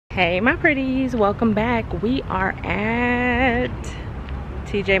Hey my pretties, welcome back. We are at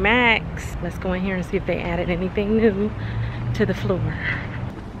Tjmaxx. Let's go in here and see if they added anything new to the floor.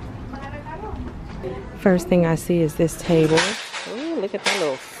 First thing I see is this table. Ooh, look at that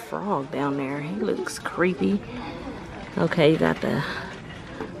little frog down there. He looks creepy. Okay, you got the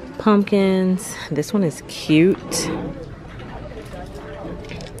pumpkins. This one is cute.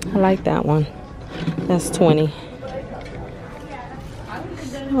 I like that one. That's 20.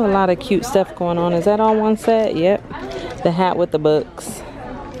 Oh, a lot of cute stuff going on. Is that on one set? Yep. The hat with the books.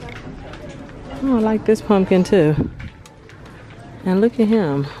 Oh, I like this pumpkin too. And look at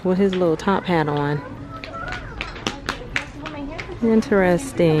him with his little top hat on.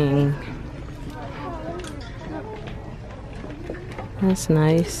 Interesting. That's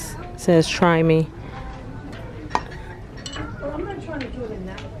nice. It says try me.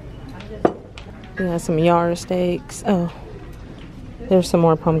 We got some yard steaks. Oh. There's some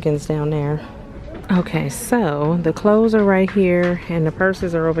more pumpkins down there. Okay, so the clothes are right here and the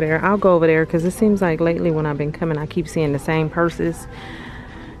purses are over there. I'll go over there because it seems like lately when I've been coming, I keep seeing the same purses.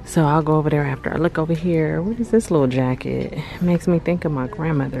 So I'll go over there after I look over here. What is this little jacket? It makes me think of my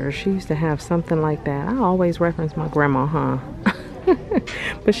grandmother. She used to have something like that. I always reference my grandma, huh?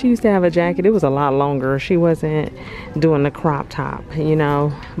 But she used to have a jacket. It was a lot longer. She wasn't doing the crop top, you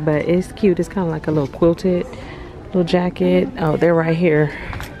know. But it's cute. It's kind of like a little quilted little jacket. Oh, they're right here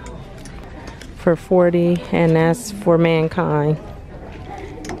for 40, and that's for Mankind.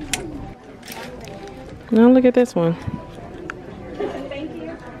 Now look at this one.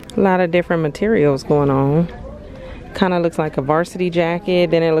 A lot of different materials going on. Kind of looks like a varsity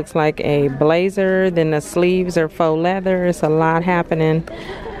jacket, then it looks like a blazer, then the sleeves are faux leather. It's a lot happening.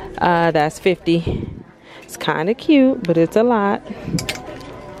 That's 50. It's kind of cute, but it's a lot.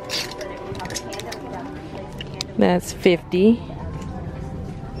 That's 50.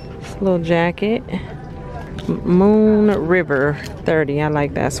 This little jacket. Moon River, 30. I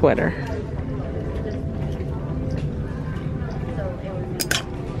like that sweater.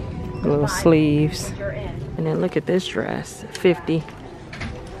 Little sleeves. And then look at this dress, 50.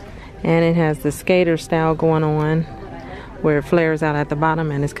 And it has the skater style going on where it flares out at the bottom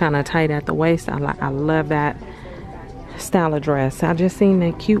and it's kind of tight at the waist. I love that style of dress. I just seen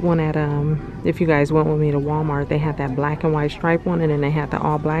that cute one at if you guys went with me to Walmart, they had that black and white stripe one, and then they had the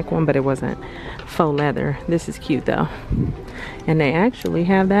all black one, but it wasn't faux leather. This is cute though. And they actually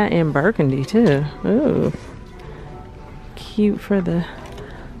have that in burgundy too. Ooh, cute for the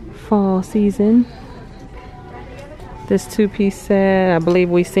fall season. This two-piece set, I believe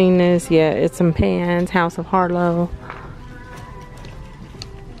we've seen this. Yeah, it's some pants, House of Harlow,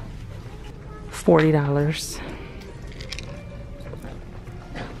 $40.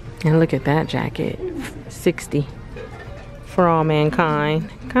 And look at that jacket, 60 for all Mankind.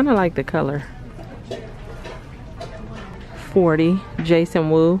 Kind of like the color. 40,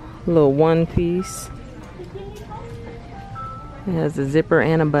 Jason Wu, little one piece. It has a zipper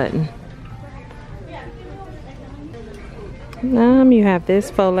and a button. You have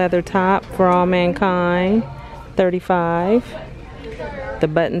this faux leather top for all Mankind, 35. The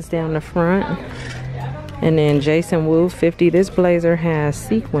buttons down the front. And then Jason Wu, 50. This blazer has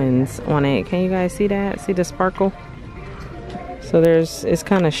sequins on it. Can you guys see that? See the sparkle? So it's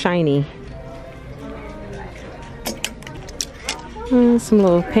kind of shiny. Some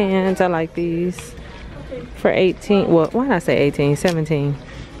little pants. I like these for 18. Well, why did I say 18? 17.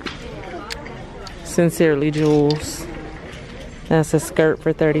 Sincerely Jules. That's a skirt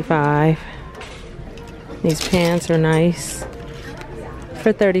for 35. These pants are nice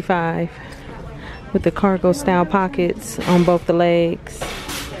for 35. With the cargo style pockets on both the legs.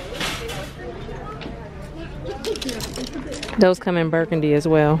 Those come in burgundy as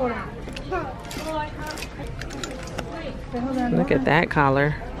well. Look at that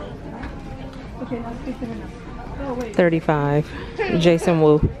collar. 35. Jason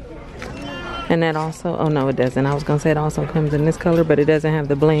Wu. And that also, oh no it doesn't. I was gonna say it also comes in this color, but it doesn't have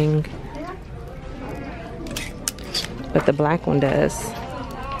the bling. But the black one does.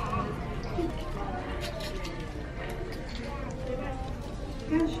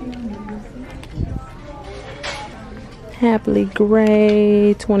 Happily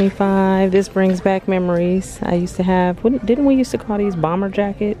Gray, 25. This brings back memories. I used to have, didn't we used to call these bomber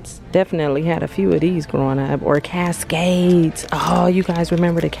jackets? Definitely had a few of these growing up. Or Cascades. Oh, you guys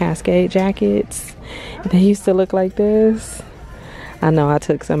remember the Cascade jackets? They used to look like this. I know I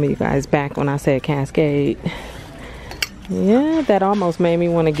took some of you guys back when I said Cascade. Yeah, that almost made me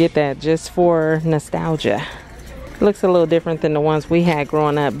want to get that just for nostalgia. Looks a little different than the ones we had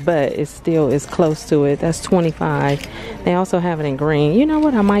growing up, but it still is close to it. That's $25. They also have it in green. You know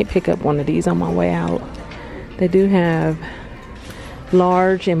what? I might pick up one of these on my way out. They do have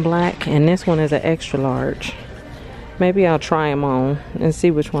large and black, and this one is an extra large. Maybe I'll try them on and see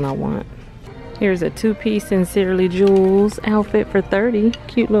which one I want. Here's a two-piece Sincerely Jules outfit for $30.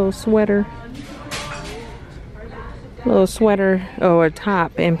 Cute little sweater. Little sweater or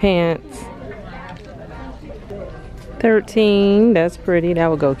top and pants. $13. That's pretty. That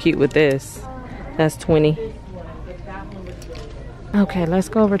would go cute with this. That's $20. Okay, let's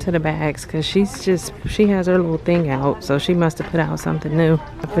go over to the bags because she has her little thing out, so she must have put out something new.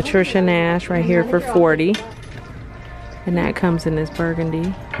 A Patricia Nash right here for $40. And that comes in this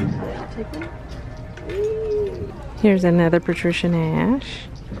burgundy. Here's another Patricia Nash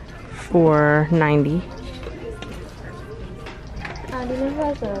for $90.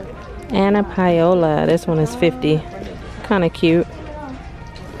 And a Paola. This one is $50. Kind of cute.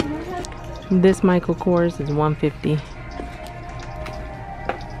 This Michael Kors is $150.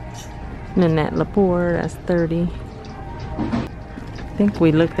 Nanette Lepore, that's $30. I think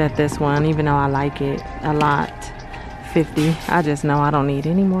we looked at this one, even though I like it a lot. $50. I just know I don't need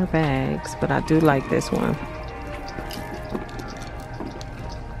any more bags, but I do like this one.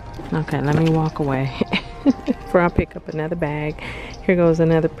 Okay, let me walk away before I pick up another bag. Here goes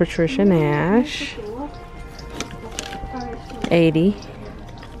another Patricia Nash. $80.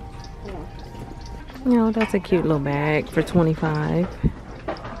 You know, that's a cute little bag for $25.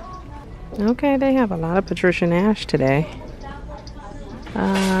 Okay, they have a lot of Patricia Nash today.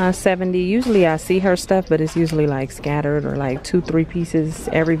 $70. Usually I see her stuff, but it's usually like scattered or like 2-3 pieces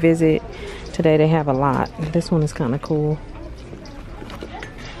every visit. Today they have a lot. This one is kind of cool.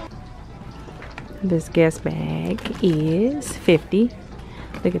 This Guess bag is $50.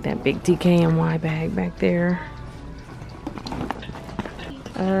 Look at that big DKNY bag back there.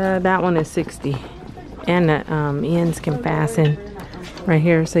 That one is $60. And the ends can fasten right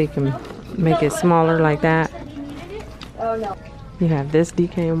here, so you can make it smaller like that. You have this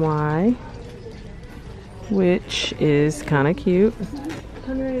DKNY, which is kind of cute.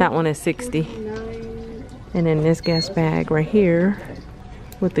 That one is $60. And then this Guess bag right here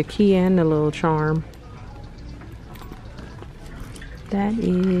with the key and the little charm, that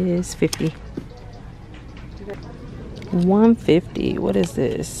is $50. $150. What is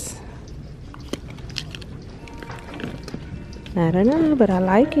this? I don't know, but I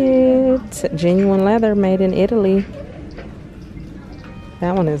like it. Genuine leather, made in Italy.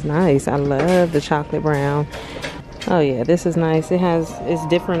 That one is nice. I love the chocolate brown. Oh yeah, this is nice. It's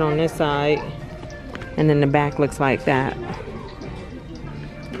different on this side, and then the back looks like that.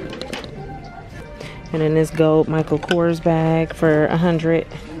 And then this gold Michael Kors bag for $100.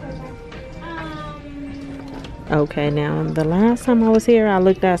 Okay, now the last time I was here, I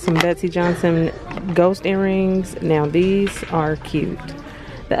looked at some Betsy Johnson ghost earrings. Now these are cute.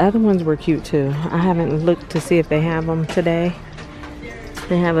 The other ones were cute too. I haven't looked to see if they have them today.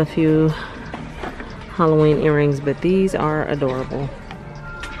 They have a few Halloween earrings, but these are adorable.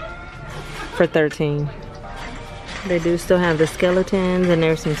 For $13. They do still have the skeletons, and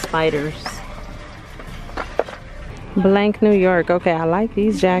there's some spiders. Blank New York. Okay, I like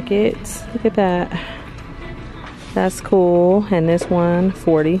these jackets. Look at that. That's cool. And this one,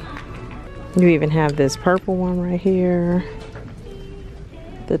 $40. You even have this purple one right here.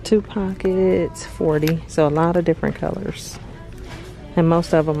 The 2 pockets, $40. So a lot of different colors. And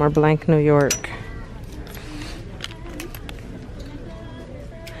most of them are Blank New York.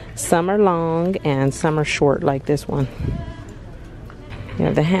 Some are long and some are short, like this one. You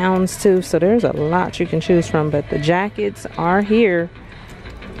have the hounds too, so there's a lot you can choose from, but the jackets are here.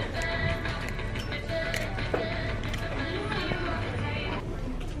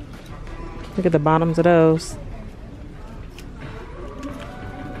 Look at the bottoms of those.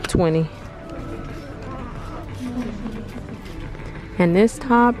 $20. And this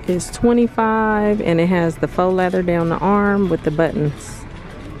top is $25, and it has the faux leather down the arm with the buttons.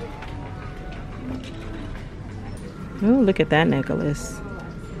 Oh, look at that necklace.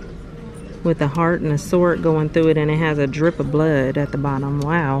 With the heart and the sword going through it, and it has a drip of blood at the bottom.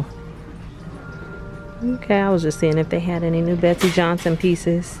 Wow. Okay, I was just seeing if they had any new Betsy Johnson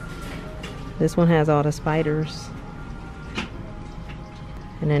pieces. This one has all the spiders.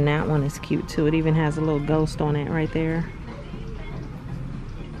 And then that one is cute too. It even has a little ghost on it right there.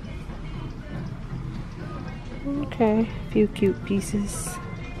 Okay, a few cute pieces.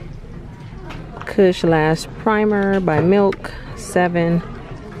 Kush Lash Primer by Milk, $7.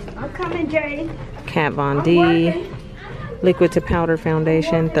 I'm coming, Jay. Kat Von D Liquid to Powder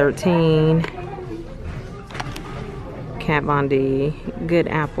Foundation, $13. Kat Von D Good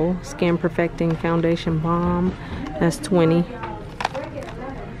Apple Skin Perfecting Foundation Balm. That's 20.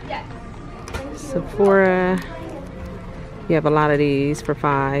 Sephora. You have a lot of these for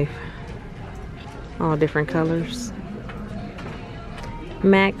 5. All different colors.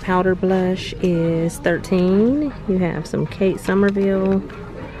 MAC Powder Blush is 13. You have some Kate Somerville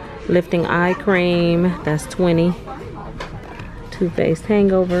Lifting Eye Cream. That's 20. Too Faced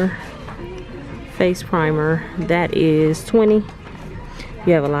Hangover Face Primer. That is 20.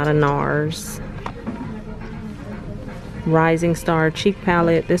 You have a lot of NARS. Rising Star Cheek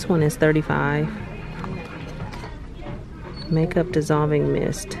Palette. This one is 35. Makeup Dissolving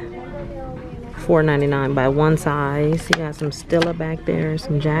Mist. $4.99 by one size. You got some Stila back there.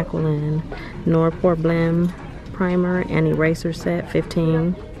 Some Jacqueline. Norpore Blem Primer and Eraser Set.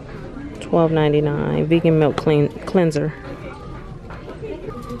 15. $12.99. Vegan Milk Cleanser.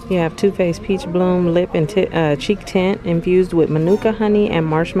 You have Too Faced Peach Bloom Lip and Cheek Tint infused with Manuka honey and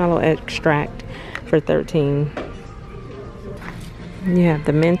marshmallow extract for 13. You have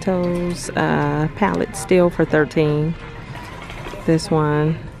the Mentos palette still for 13. This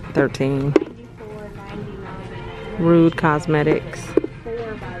one, 13. Rude Cosmetics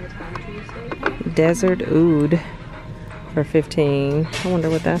Desert Oud for 15. I wonder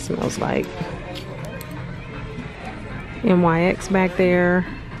what that smells like. NYX back there.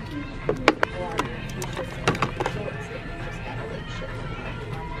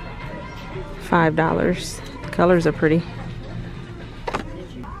 $5. Colors are pretty.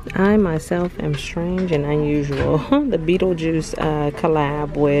 I myself am strange and unusual. The Beetlejuice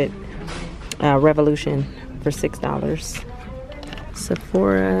collab with Revolution for $6.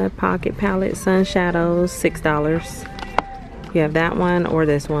 Sephora Pocket Palette Sun Shadows, $6. You have that one or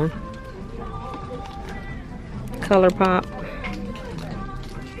this one. ColourPop.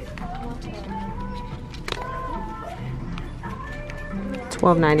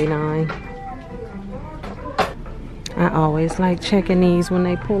 $12.99. I always like checking these when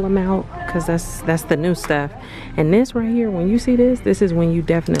they pull them out because that's the new stuff. And this right here, when you see this is when you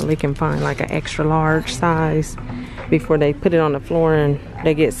definitely can find like an extra large size before they put it on the floor and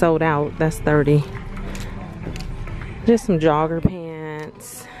they get sold out. That's 30. Just some jogger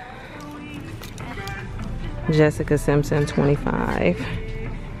pants. Jessica Simpson, 25.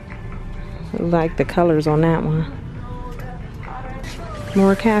 I like the colors on that one.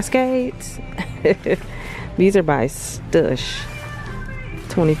 More Cascades. These are by Stush.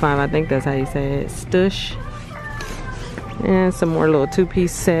 25, I think that's how you say it. Stush. And some more little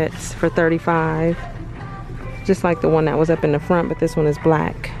two-piece sets for 35. Just like the one that was up in the front, but this one is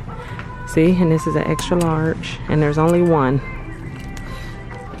black. See, and this is an extra large, and there's only one.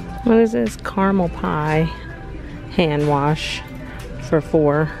 What is this? Caramel Pie hand wash for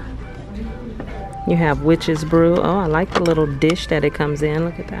 4. You have Witch's Brew. Oh, I like the little dish that it comes in.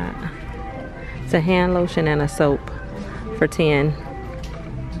 Look at that. It's a hand lotion and a soap for 10.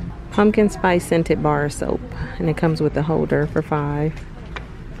 Pumpkin Spice Scented Bar Soap. And it comes with the holder for 5.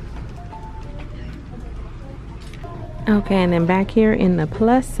 Okay, and then back here in the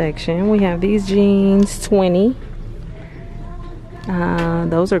plus section, we have these jeans, 20.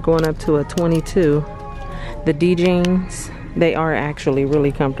 Those are going up to a 22. The D jeans, they are actually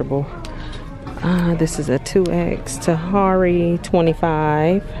really comfortable. This is a 2X Tahari,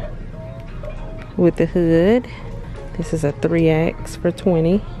 25. With the hood. This is a 3X for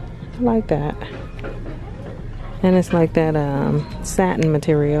 20. I like that. And it's like that satin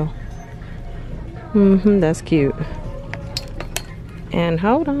material. That's cute. And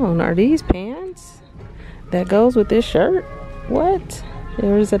hold on, are these pants that goes with this shirt? What?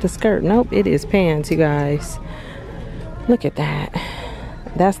 Or is it a skirt? Nope, it is pants, you guys. Look at that.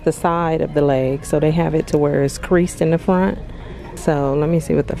 That's the side of the leg, so they have it to where it's creased in the front. So let me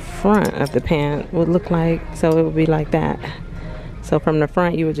see what the front of the pant would look like. So it would be like that. So from the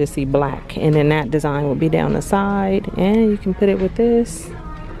front you would just see black, and then that design would be down the side, and you can put it with this.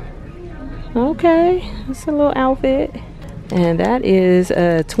 Okay, it's a little outfit, and that is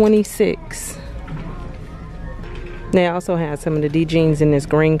 26. They also have some of the D jeans in this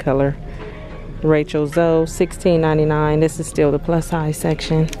green color. Rachel Zoe, $16.99. This is still the plus size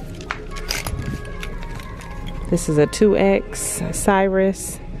section. This is a 2X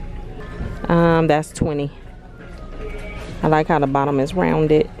Cyrus. That's 20. I like how the bottom is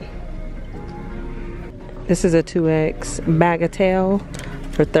rounded. This is a 2X Bagatelle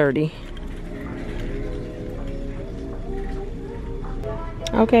for 30.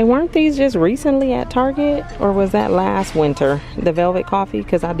 Okay, weren't these just recently at Target? Or was that last winter? The Velvet Coffee?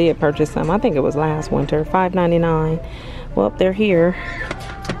 Because I did purchase some. I think it was last winter. $5.99. Well, they're here.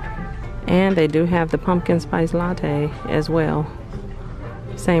 And they do have the pumpkin spice latte as well.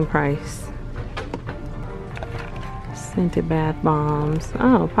 Same price. Scented bath bombs.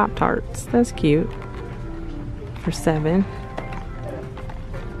 Oh, Pop-Tarts. That's cute. For $7.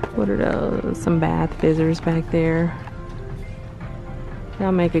 What are those? Some bath fizzers back there.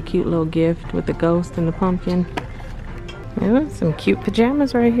 That'll make a cute little gift with the ghost and the pumpkin. Yeah, some cute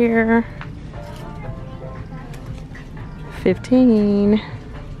pajamas right here. 15. You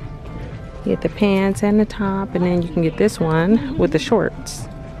get the pants and the top, and then you can get this one with the shorts.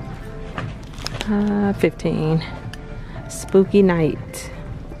 15. Spooky night.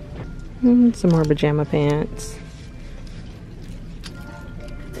 Some more pajama pants.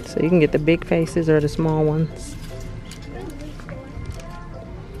 So you can get the big faces or the small ones.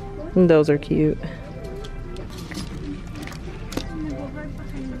 And those are cute.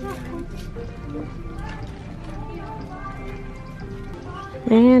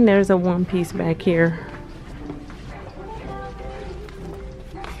 And there's a one piece back here.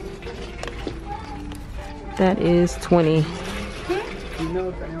 That is 20.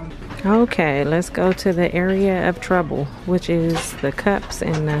 Okay, let's go to the area of trouble, which is the cups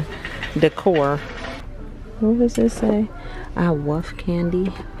and the decor. What does this say? Wuff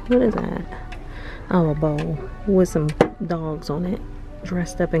candy. What is that? Oh, a bowl with some dogs on it,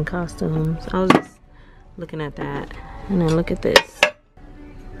 dressed up in costumes. I was just looking at that. And then look at this.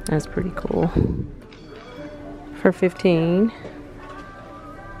 That's pretty cool. For 15.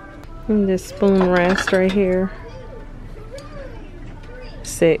 And this spoon rest right here.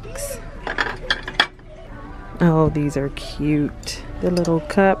 6. Oh, these are cute. The little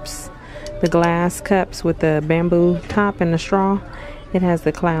cups, the glass cups with the bamboo top and the straw. It has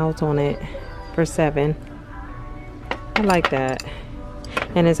the clouds on it for 7. I like that.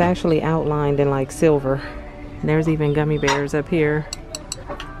 And it's actually outlined in like silver. And there's even gummy bears up here.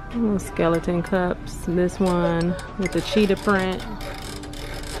 Oh, skeleton cups. This one with the cheetah print.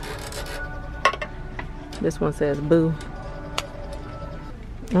 This one says boo.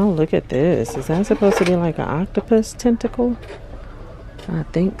 Oh, look at this. Is that supposed to be like an octopus tentacle? I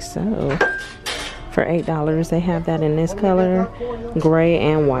think so. For $8, they have that in this color, gray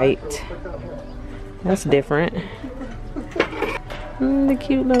and white. That's different. The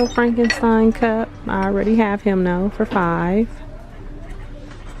cute little Frankenstein cup. I already have him though for 5.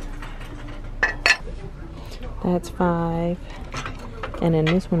 That's 5. And then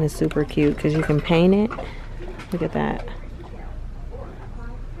this one is super cute because you can paint it. Look at that.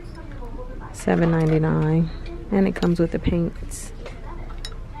 $7.99. And it comes with the paints.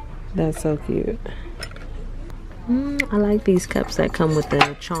 That's so cute. I like these cups that come with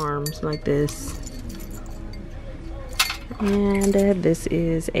the charms like this. And this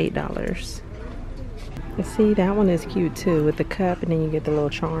is $8. See, that one is cute too with the cup, and then you get the little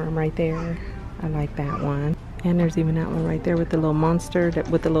charm right there. I like that one. And there's even that one right there with the little monster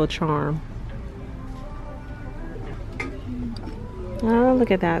with the little charm. Oh,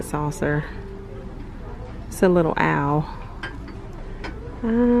 look at that saucer. It's a little owl.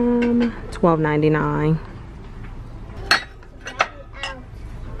 $12.99.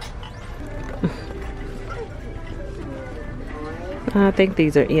 I think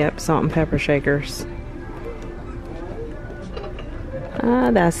these are, yep, salt and pepper shakers.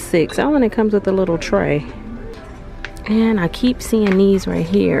 That's 6. Oh, and it comes with a little tray. And I keep seeing these right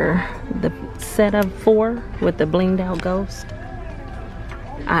here. The set of 4 with the blinged out ghost.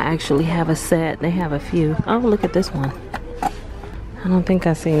 I actually have a set. They have a few. Oh, look at this one. I don't think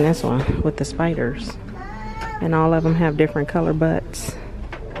I've seen this one with the spiders. And all of them have different color butts.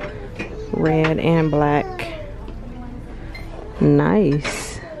 Red and black.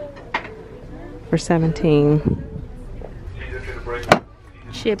 Nice. For 17.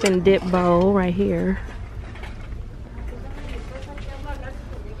 Chip and dip bowl right here.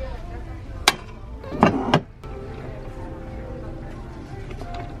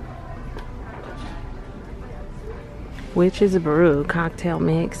 Witch's Brew cocktail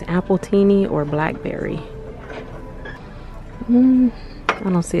mix, apple teeny or blackberry. I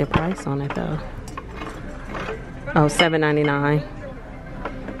don't see a price on it though. Oh, $7.99.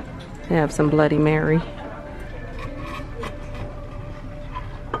 They have some Bloody Mary.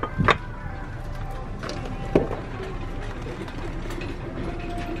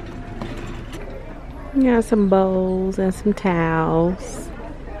 Got some bowls and some towels.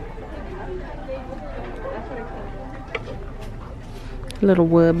 Little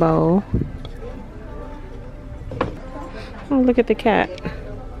wood bowl. Oh, look at the cat.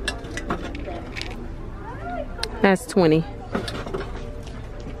 That's 20.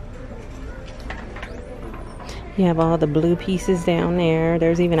 You have all the blue pieces down there.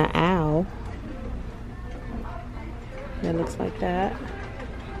 There's even an owl that looks like that.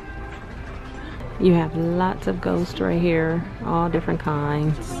 You have lots of ghosts right here, all different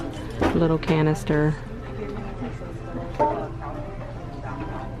kinds. Little canister.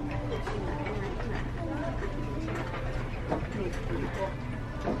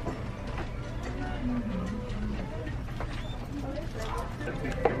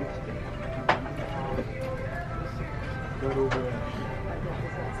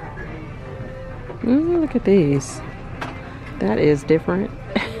 Look at these. That is different.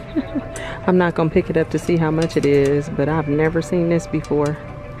 I'm not gonna pick it up to see how much it is, but I've never seen this before.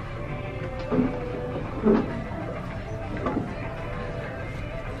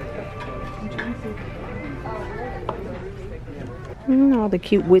 All the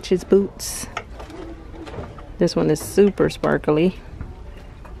cute witches' boots. This one is super sparkly.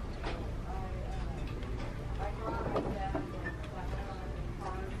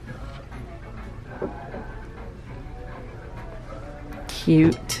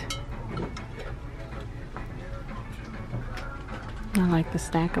 Cute. I like the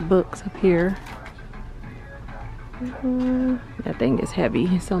stack of books up here. That thing is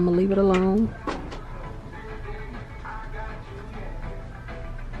heavy, so I'm gonna leave it alone.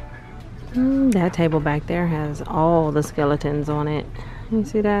 That table back there has all the skeletons on it. You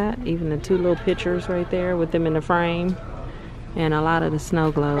see that? Even the two little pictures right there with them in the frame. And a lot of the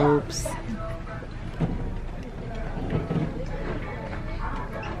snow globes.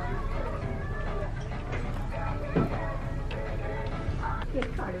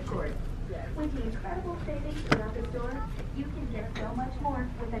 With the incredible savings throughout the store, you can get so much more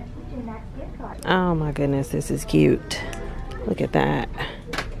with a Tjmaxx gift card. Oh my goodness, this is cute. Look at that.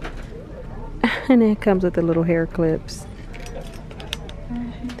 And it comes with the little hair clips.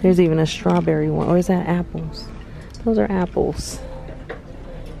 There's even a strawberry one. Or is that apples? Those are apples.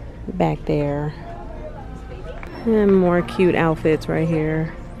 Back there. And more cute outfits right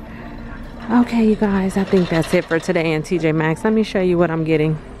here. Okay, you guys, I think that's it for today in Tjmaxx. Let me show you what I'm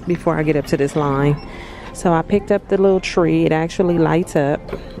getting before I get up to this line. So I picked up the little tree. It actually lights up.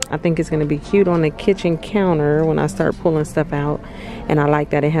 I think it's going to be cute on the kitchen counter when I start pulling stuff out. And I like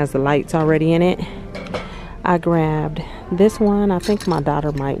that it has the lights already in it. I grabbed this one. I think my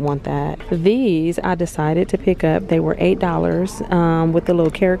daughter might want that. These I decided to pick up. They were $8 with the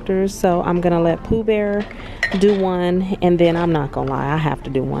little characters. So I'm going to let Pooh Bear do one. And then I'm not going to lie, I have to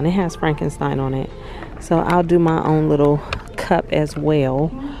do one. It has Frankenstein on it. So I'll do my own little cup as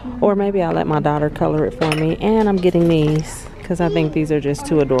well. Or maybe I'll let my daughter color it for me. And I'm getting these because I think these are just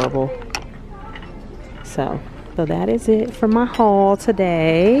too adorable. So that is it for my haul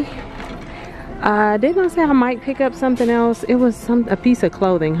today. Didn't I say I might pick up something else? It was a piece of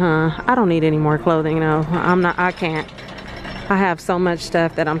clothing, huh? I don't need any more clothing, no. I can't. I have so much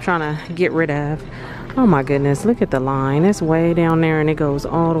stuff that I'm trying to get rid of. Oh my goodness, look at the line. It's way down there and it goes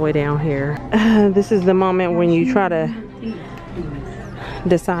all the way down here. This is the moment when you try to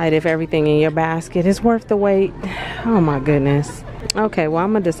decide if everything in your basket is worth the wait. Oh my goodness. Okay, well,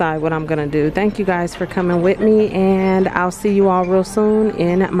 I'm gonna decide what I'm gonna do. Thank you guys for coming with me, and I'll see you all real soon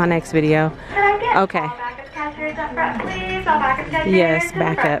in my next video. Okay. All backup cashiers up front, please. All backup cashiers. Yes,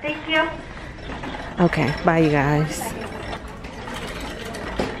 back up. Thank you. Okay, bye you guys.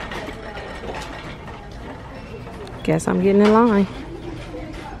 Guess I'm getting in line.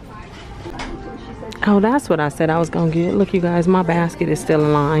 Oh, that's what I said I was gonna get. Look, you guys, my basket is still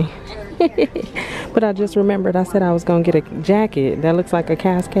in line. But I just remembered I said I was gonna get a jacket that looks like a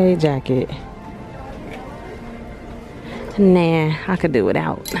Cascade jacket. Nah, I could do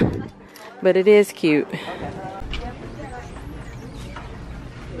without. But it is cute.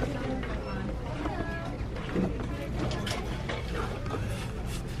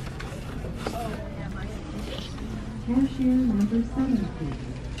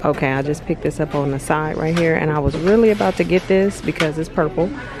 Okay, I just picked this up on the side right here, and I was really about to get this because it's purple,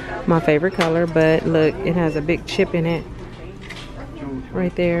 my favorite color, but look, it has a big chip in it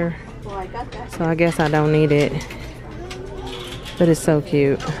right there. So I guess I don't need it. But it's so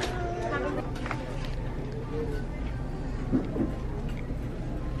cute.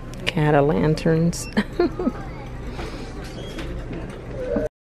 Cat-o'-lanterns.